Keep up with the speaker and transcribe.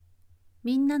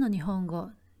みんなの日本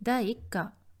語第1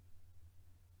課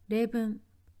例文。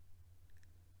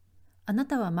あな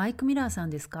たはマイク・ミラーさ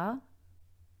んですか？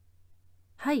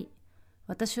はい、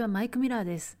私はマイク・ミラー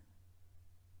です。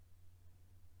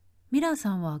ミラーさ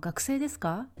んは学生です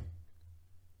か？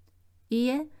いい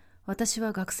え、私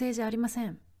は学生じゃありませ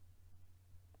ん。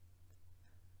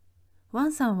ワ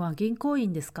ンさんは銀行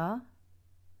員ですか？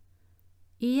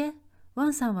いいえ、ワ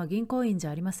ンさんは銀行員じ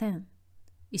ゃありません。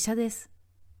医者です。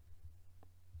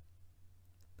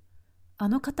あ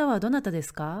の方はどなたで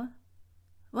すか？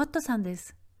ワットさんで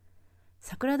す。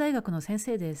桜大学の先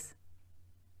生です。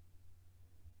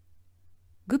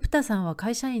グプタさんは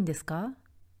会社員ですか？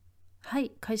は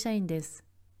い、会社員です。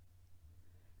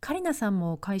カリナさん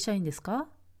も会社員ですか？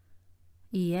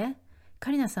いいえ、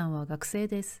カリナさんは学生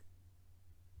です。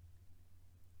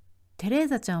テレー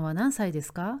ザちゃんは何歳で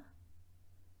すか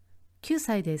？9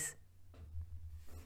歳です。